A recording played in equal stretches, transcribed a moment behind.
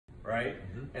right?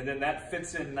 And then that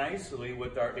fits in nicely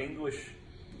with our English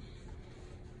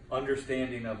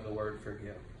understanding of the word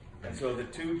forgive. And so the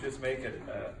two just make it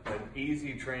an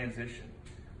easy transition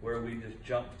where we just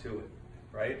jump to it,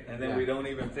 right? And then we don't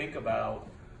even think about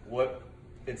what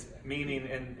it's meaning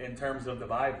in terms of the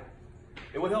Bible.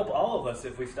 It would help all of us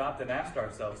if we stopped and asked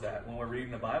ourselves that when we're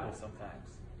reading the Bible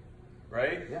sometimes,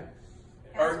 right? Yeah.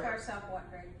 Ask ourselves what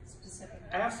very specific.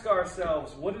 Ask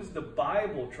ourselves, what is the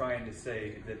Bible trying to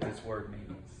say that this word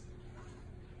means?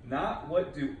 Not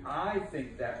what do I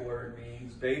think that word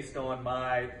means based on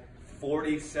my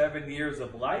 47 years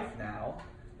of life now,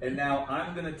 and now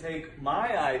I'm going to take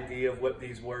my idea of what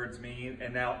these words mean,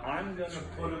 and now I'm going to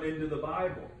put them into the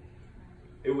Bible.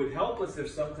 It would help us if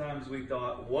sometimes we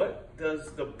thought, what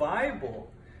does the Bible...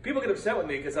 People get upset with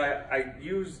me because I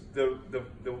use the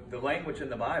language in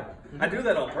the Bible. I do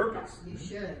that on purpose. You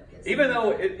should. Even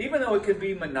though it can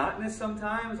be monotonous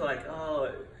sometimes, like, oh,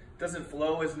 it doesn't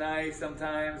flow as nice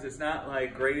sometimes. It's not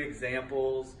like great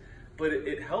examples. But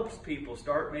it helps people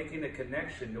start making a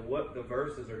connection to what the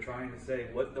verses are trying to say,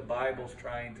 what the Bible's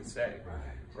trying to say.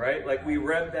 Right? Like we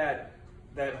read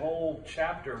that whole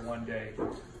chapter one day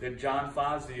that John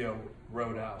Fazio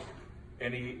wrote out.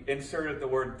 And he inserted the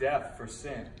word death for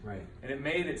sin. Right. And it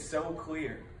made it so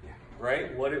clear,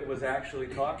 right, what it was actually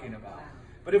talking about.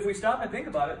 But if we stop and think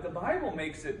about it, the Bible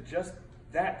makes it just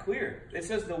that clear. It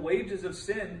says the wages of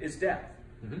sin is death.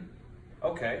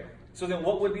 Okay, so then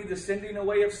what would be the sending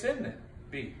away of sin then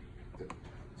be? The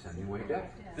sending away of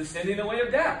death. The sending away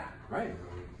of death. Right.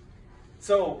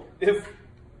 So if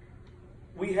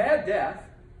we had death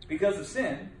because of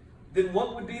sin, then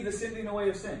what would be the sending away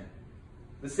of sin?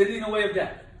 The sending away of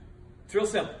death. It's real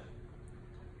simple.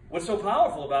 What's so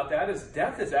powerful about that is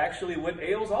death is actually what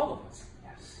ails all of us.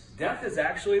 Yes. Death is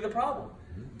actually the problem.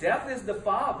 Death is the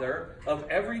father of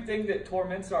everything that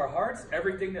torments our hearts,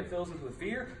 everything that fills us with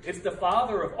fear. It's the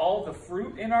father of all the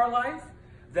fruit in our life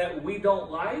that we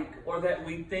don't like or that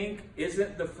we think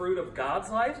isn't the fruit of God's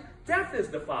life. Death is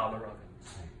the father of it.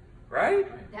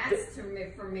 Right? That's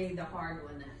for me the hard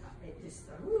one. It just,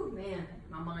 ooh, man,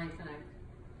 my mind kind of...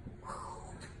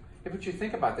 Yeah, but you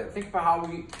think about that. Think about how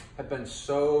we have been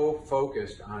so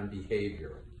focused on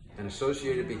behavior and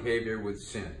associated behavior with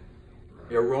sin.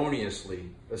 Erroneously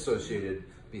associated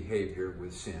behavior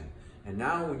with sin. And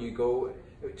now when you go,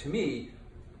 to me,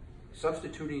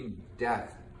 substituting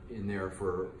death in there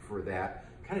for that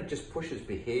kind of just pushes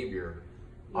behavior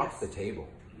off the table,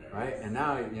 right? And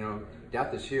now, you know,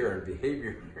 death is here and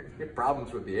behavior,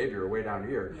 problems with behavior are way down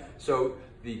here. So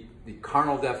the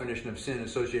carnal definition of sin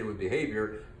associated with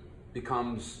behavior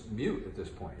becomes mute at this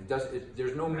point.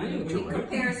 There's no meaning to it. In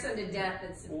comparison to death,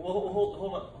 it's... Well,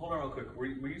 hold on real quick.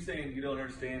 Were you saying you don't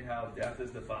understand how death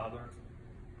is the father?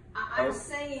 I'm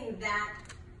saying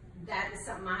that is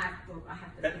something I have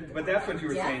to but that's what you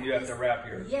were saying. You have to wrap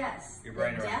your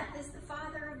brain around. Death is the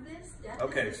father of this. Death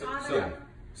Okay, is the father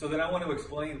so then I want to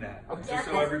explain that, Okay. just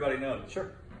so everybody knows.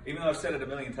 Sure. Even though I've said it a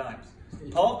million times.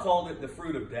 Paul called it the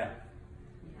fruit of death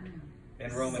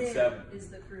in Romans 7. Is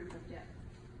the fruit of death.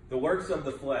 The works of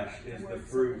the flesh is the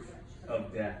fruit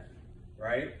of death,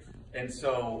 right? And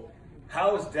so,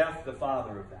 how is death the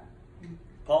father of that?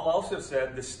 Paul also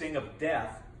said the sting of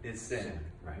death is sin.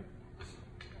 Right.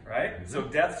 Right? So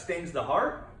death stings the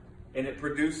heart, and it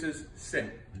produces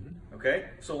sin. Okay?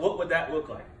 So what would that look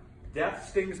like? Death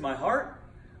stings my heart.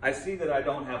 I see that I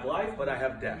don't have life, but I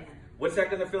have death. What's that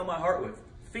going to fill my heart with?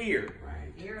 Fear.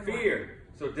 Right. Fear.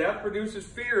 So death produces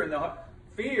fear in the heart.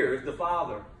 Fear is the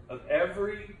father of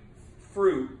every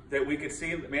fruit that we could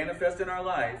see manifest in our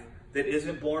life that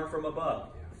isn't born from above.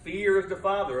 Fear is the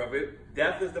father of it.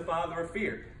 Death is the father of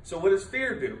fear. So what does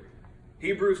fear do?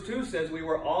 Hebrews 2 says we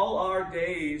were all our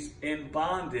days in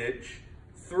bondage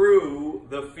through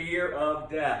the fear of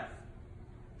death.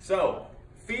 So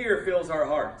fear fills our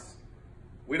hearts.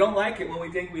 We don't like it when we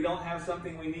think we don't have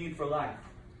something we need for life.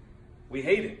 We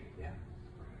hate it.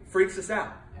 Freaks us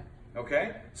out.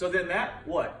 Okay? So then that,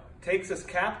 what? Takes us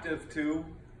captive to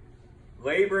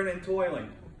laboring and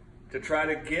toiling to try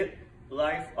to get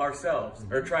life ourselves,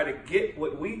 or try to get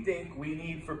what we think we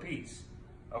need for peace.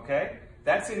 Okay?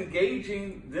 That's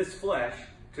engaging this flesh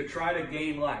to try to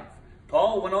gain life.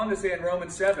 Paul went on to say in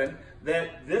Romans 7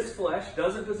 that this flesh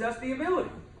doesn't possess the ability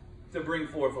to bring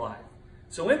forth life.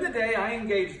 So in the day I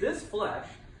engage this flesh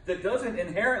that doesn't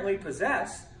inherently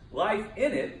possess life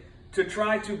in it to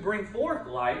try to bring forth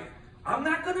life, I'm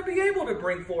not going to be able to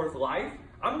bring forth life.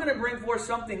 I'm going to bring forth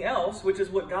something else, which is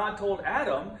what God told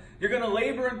Adam. You're going to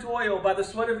labor and toil by the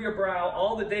sweat of your brow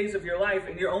all the days of your life,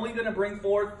 and you're only going to bring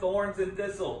forth thorns and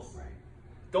thistles.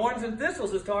 Thorns and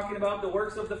thistles is talking about the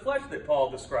works of the flesh that Paul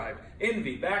described.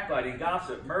 Envy, backbiting,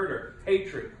 gossip, murder,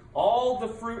 hatred. All the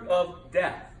fruit of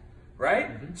death.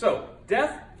 Right? So,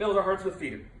 death fills our hearts with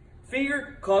fear.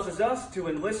 Fear causes us to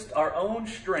enlist our own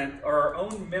strength or our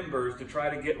own members to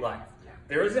try to get life.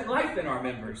 There isn't life in our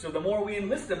members. So the more we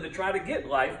enlist them to try to get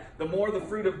life, the more the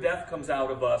fruit of death comes out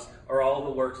of us, or all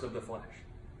the works of the flesh.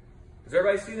 Does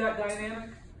everybody see that dynamic?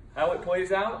 How it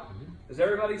plays out? Does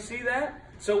everybody see that?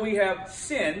 So we have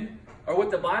sin, or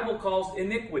what the Bible calls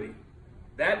iniquity.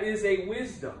 That is a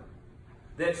wisdom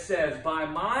that says, by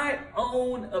my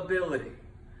own ability,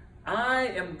 I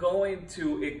am going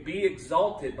to be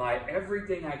exalted by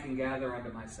everything I can gather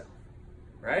unto myself.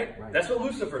 Right? That's what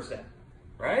Lucifer said.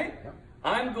 Right? Yep.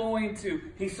 I'm going to,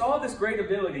 he saw this great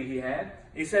ability he had.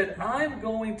 He said, I'm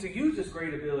going to use this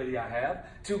great ability I have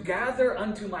to gather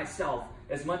unto myself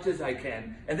as much as I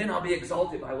can. And then I'll be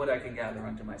exalted by what I can gather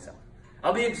unto myself.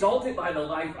 I'll be exalted by the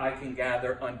life I can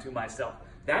gather unto myself.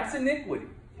 That's iniquity,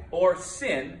 or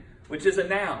sin, which is a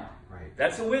noun. Right.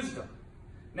 That's a wisdom.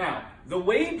 Now, the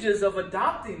wages of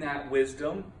adopting that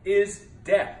wisdom is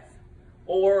death,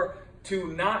 or to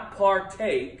not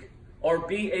partake or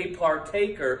be a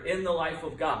partaker in the life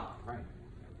of God. Right.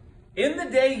 In the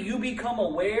day you become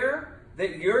aware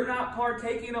that you're not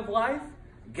partaking of life,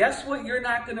 guess what you're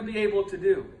not going to be able to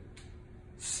do?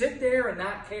 Sit there and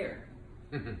not care.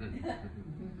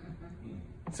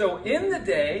 So in the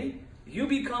day you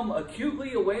become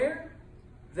acutely aware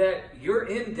that you're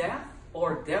in death,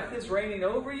 or death is reigning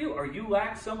over you, or you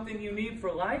lack something you need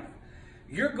for life,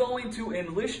 you're going to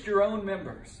enlist your own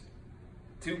members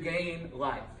to gain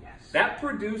life. That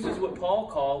produces what Paul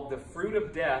called the fruit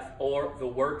of death, or the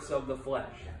works of the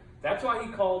flesh. That's why he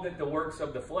called it the works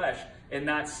of the flesh and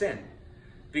not sin.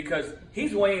 Because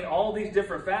he's weighing all these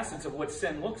different facets of what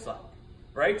sin looks like.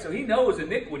 Right? So he knows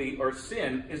iniquity, or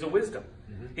sin, is a wisdom.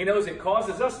 He knows it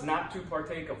causes us not to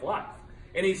partake of life.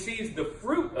 And he sees the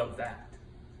fruit of that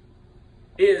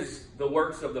is the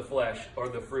works of the flesh, or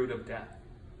the fruit of death.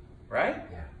 Right?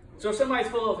 Yeah. So if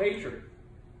somebody's full of hatred,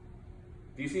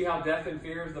 do you see how death and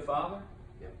fear is the father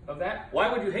of that?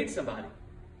 Why would you hate somebody?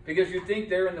 Because you think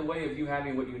they're in the way of you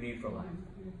having what you need for life.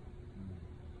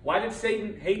 Why did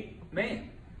Satan hate man?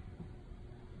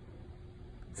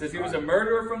 It says he was a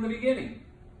murderer from the beginning.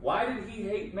 Why did he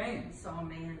hate man? He saw a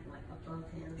man like above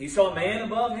him. He saw man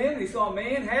above him. He saw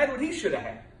man had what he should have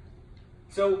had.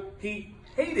 So he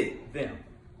hated them.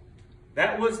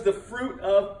 That was the fruit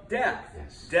of death.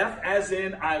 Yes. Death as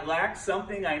in, I lack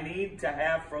something I need to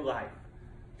have for life.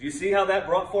 Do you see how that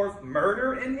brought forth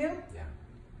murder in him? Yeah.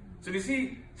 So do you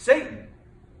see, Satan,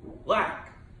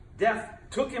 lack, death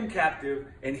took him captive,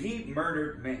 and he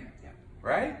murdered man. Yeah.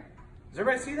 Right? Does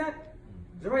everybody see that?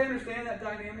 Does everybody understand that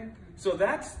dynamic? So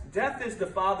death is the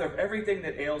father of everything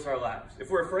that ails our lives.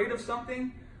 If we're afraid of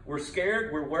something, we're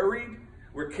scared, we're worried,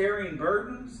 we're carrying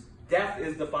burdens, death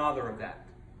is the father of that.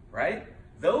 Right?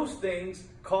 Those things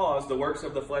cause the works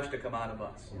of the flesh to come out of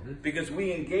us. Because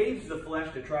we engage the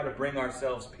flesh to try to bring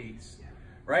ourselves peace.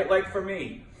 Right? Like for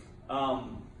me,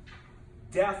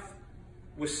 death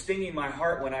was stinging my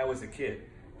heart when I was a kid.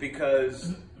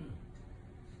 Because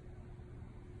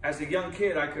as a young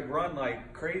kid, I could run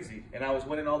like crazy. And I was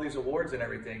winning all these awards and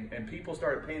everything. And people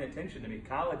started paying attention to me.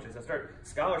 Colleges, I started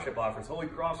scholarship offers. Holy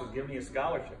Cross was giving me a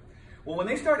scholarship. Well, when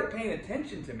they started paying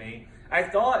attention to me, I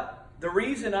thought the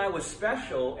reason I was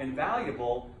special and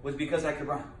valuable was because I could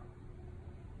run.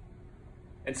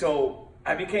 And so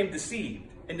I became deceived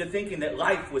into thinking that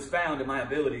life was found in my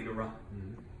ability to run.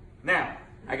 Now,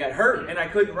 I got hurt and I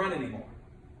couldn't run anymore.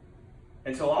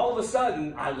 And so all of a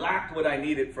sudden, I lacked what I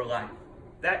needed for life.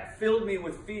 That filled me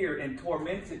with fear and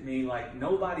tormented me like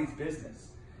nobody's business.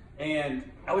 And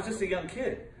I was just a young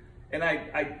kid. And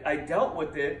I dealt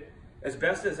with it as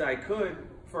best as I could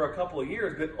for a couple of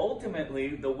years, but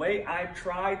ultimately the way I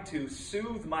tried to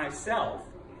soothe myself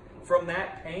from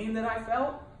that pain that I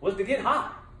felt was to get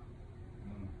high.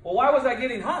 Well, why was I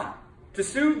getting high? To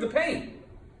soothe the pain,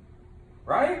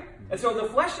 right? And so the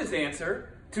flesh's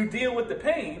answer to deal with the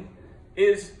pain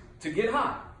is to get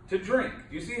high, to drink.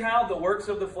 Do you see how the works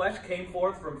of the flesh came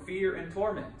forth from fear and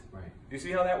torment? Right. Do you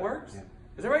see how that works? Yeah.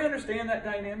 Does everybody understand that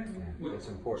dynamic? Yeah, it's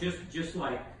important. Just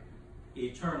like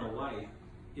eternal life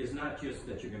is not just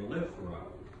that you're going to live forever.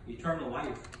 Eternal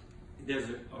life, there's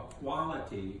a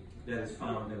quality that is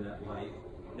found in that life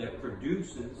that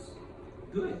produces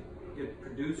good. It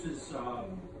produces,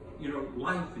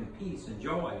 life and peace and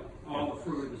joy, all the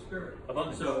fruit of the Spirit.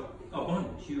 Abundance. So,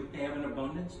 abundance. You have an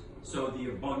abundance. So the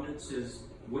abundance is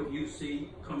what you see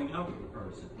coming out of the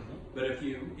person. But if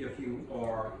you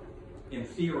are in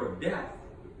fear of death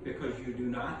because you do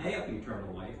not have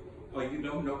eternal life, or you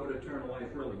don't know what eternal life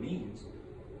really means,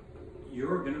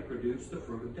 you're going to produce the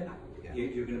fruit of death. Yeah.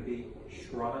 You're going to be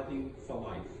striving for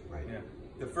life. Right. Yeah.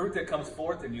 The fruit that comes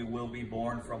forth in you will be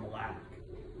born from lack.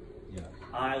 Yeah.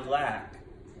 I lack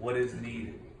what is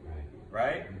needed.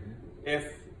 Right. Right?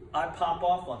 If I pop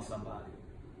off on somebody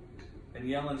and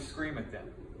yell and scream at them,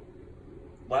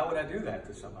 why would I do that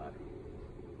to somebody?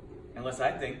 Unless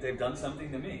I think they've done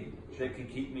something to me that can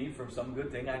keep me from some good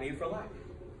thing I need for life.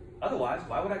 Otherwise,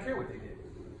 why would I care what they did?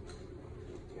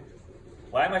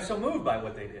 Why am I so moved by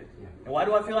what they did? And why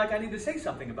do I feel like I need to say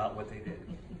something about what they did?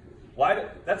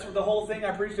 That's the whole thing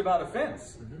I preached about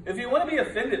offense. If you want to be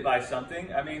offended by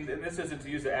something, I mean, and this isn't to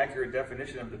use the accurate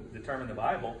definition of the term in the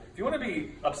Bible. If you want to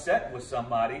be upset with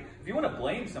somebody, if you want to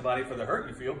blame somebody for the hurt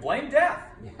you feel, blame death.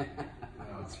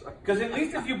 That's right. Because at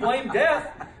least if you blame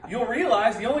death, you'll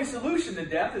realize the only solution to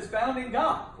death is found in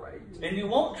God. Right. And you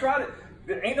won't try to...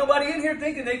 There ain't nobody in here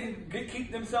thinking they can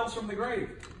keep themselves from the grave.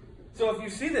 So if you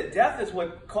see that death is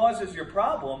what causes your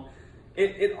problem,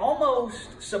 it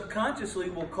almost subconsciously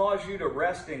will cause you to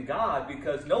rest in God,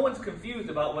 because no one's confused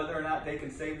about whether or not they can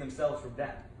save themselves from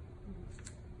death.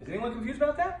 Is anyone confused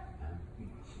about that?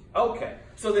 Okay.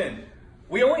 So then,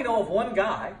 we only know of one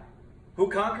guy who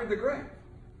conquered the grave.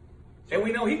 And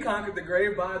we know he conquered the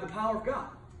grave by the power of God.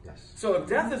 Yes. So if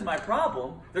death is my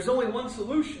problem, there's only one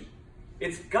solution.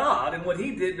 It's God and what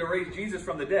he did to raise Jesus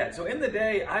from the dead. So in the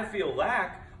day I feel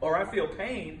lack, or I feel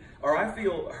pain, or I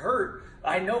feel hurt,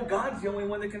 I know God's the only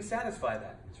one that can satisfy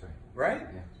that. That's right. Right?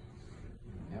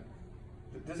 Yeah.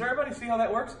 Yep. Does everybody see how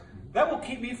that works? That will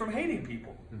keep me from hating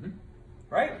people.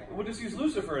 Right? We'll just use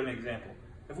Lucifer as an example.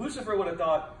 If Lucifer would have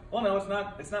thought, well, no,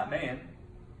 it's not man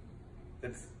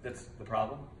that's the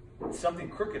problem. It's something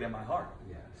crooked in my heart.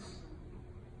 Yes.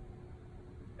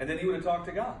 And then he would have talked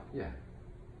to God. Yeah.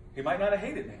 He might not have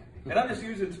hated man. And I'm just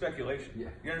using speculation. Yeah.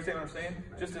 You understand what I'm saying?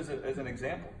 Right. Just as an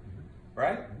example.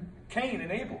 Right? Cain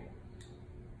and Abel.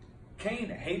 Cain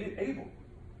hated Abel.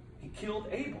 He killed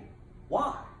Abel.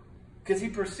 Why? Because he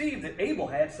perceived that Abel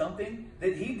had something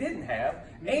that he didn't have.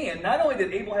 And not only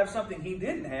did Abel have something he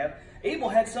didn't have, Abel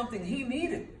had something he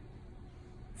needed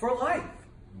for life,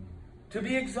 to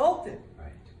be exalted.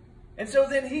 Right. And so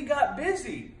then he got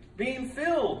busy being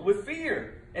filled with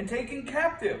fear and taken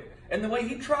captive. And the way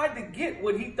he tried to get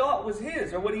what he thought was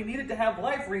his, or what he needed to have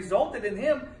life, resulted in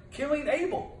him killing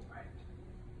Abel. Right.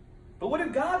 But what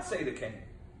did God say to Cain?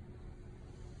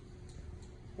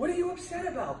 What are you upset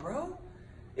about, bro?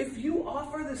 If you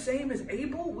offer the same as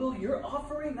Abel, will your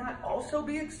offering not also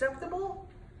be acceptable?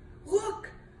 Look,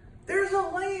 there's a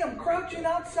lamb crouching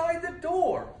outside the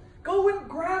door. Go and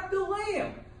grab the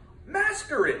lamb.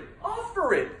 Master it.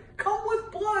 Offer it. Come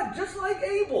with blood, just like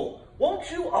Abel. Won't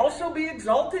you also be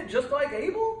exalted, just like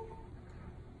Abel?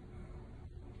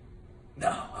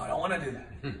 No, I don't want to do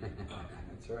that.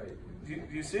 That's right. Do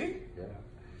you see?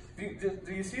 Yeah.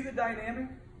 Do you see the dynamic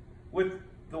with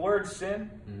the word sin,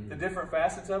 the different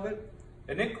facets of it?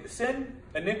 Sin,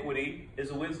 iniquity, is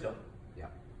a wisdom. Yeah.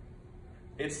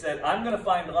 It's that I'm going to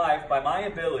find life by my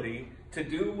ability to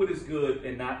do what is good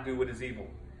and not do what is evil.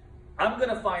 I'm going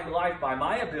to find life by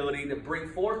my ability to bring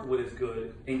forth what is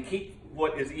good and keep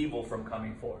what is evil from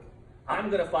coming forth. I'm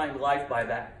going to find life by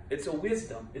that. It's a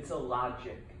wisdom. It's a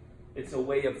logic. It's a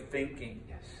way of thinking.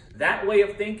 Yes. That way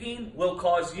of thinking will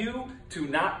cause you to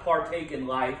not partake in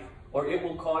life, or it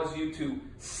will cause you to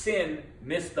sin,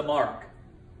 miss the mark.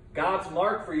 God's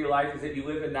mark for your life is that you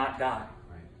live and not die.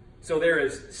 Right. So there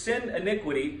is sin,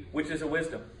 iniquity, which is a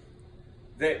wisdom,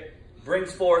 that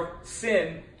brings forth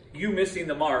sin, you missing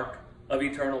the mark of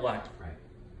eternal life. Right.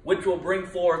 Which will bring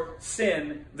forth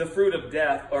sin, the fruit of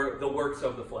death, or the works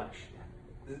of the flesh.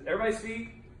 Does everybody see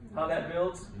how that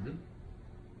builds?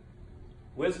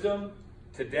 Wisdom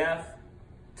to death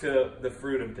to the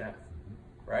fruit of death.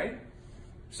 Right?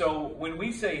 So when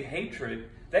we say hatred,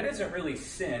 that isn't really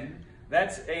sin.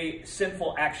 That's a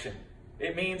sinful action.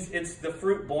 It means it's the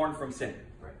fruit born from sin.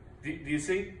 Right. Do you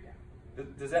see?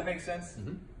 Does that make sense?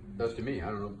 Does to me. I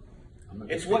don't know.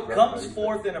 It's what comes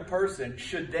forth in a person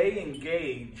should they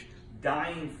engage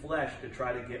dying flesh to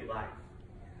try to get life.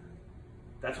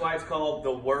 That's why it's called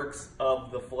the works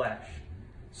of the flesh.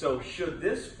 So should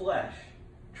this flesh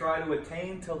try to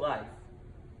attain to life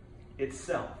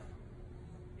itself,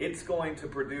 it's going to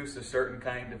produce a certain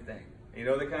kind of thing. You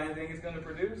know the kind of thing it's going to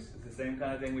produce? It's the same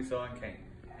kind of thing we saw in Cain.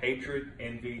 Hatred,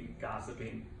 envy,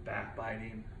 gossiping,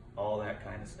 backbiting, all that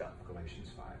kind of stuff. Galatians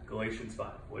 5. Galatians 5,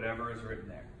 whatever is written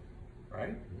there.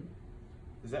 Right?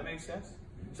 Does that make sense?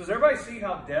 So does everybody see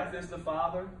how death is the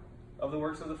father of the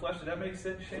works of the flesh? Does that make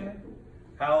sense, Shannon?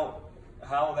 How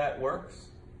that works?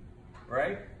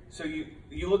 Right? So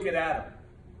you look at Adam.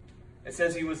 It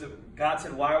says God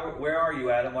said, where are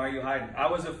you, Adam? Why are you hiding? I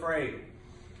was afraid.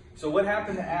 So what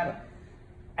happened to Adam?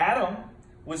 Adam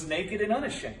was naked and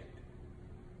unashamed.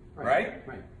 Right?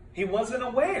 He wasn't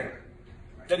aware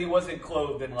that he wasn't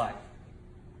clothed in life.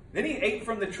 Then he ate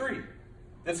from the tree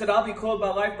that said, I'll be clothed by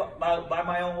life by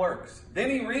my own works. Then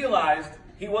he realized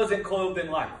he wasn't clothed in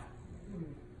life.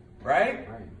 Right?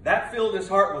 That filled his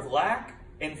heart with lack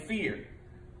and fear.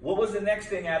 What was the next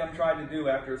thing Adam tried to do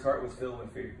after his heart was filled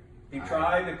with fear? He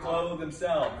tried to clothe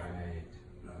himself.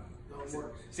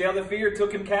 See how the fear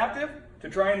took him captive? To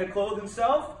trying to clothe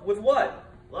himself with what?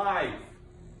 Life.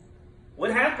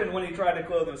 What happened when he tried to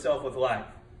clothe himself with life?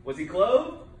 Was he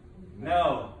clothed?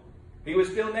 No. He was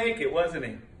still naked, wasn't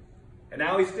he? And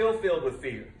now he's still filled with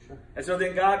fear. And so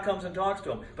then God comes and talks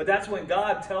to him. But that's when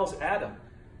God tells Adam,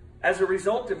 as a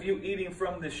result of you eating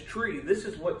from this tree, this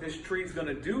is what this tree is going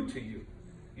to do to you.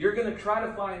 You're going to try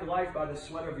to find life by the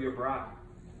sweat of your brow.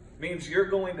 Means you're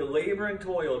going to labor and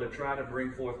toil to try to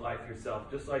bring forth life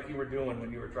yourself, just like you were doing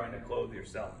when you were trying to clothe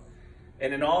yourself.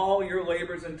 And in all your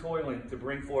labors and toiling to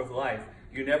bring forth life,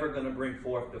 you're never going to bring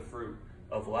forth the fruit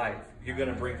of life. You're going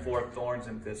to bring forth thorns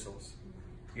and thistles.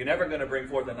 You're never going to bring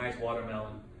forth a nice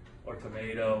watermelon or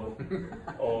tomato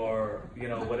or,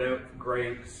 whatever,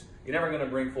 grapes. You're never going to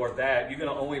bring forth that. You're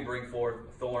going to only bring forth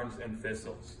thorns and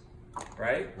thistles.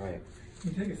 Right?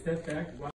 Can you take a step back?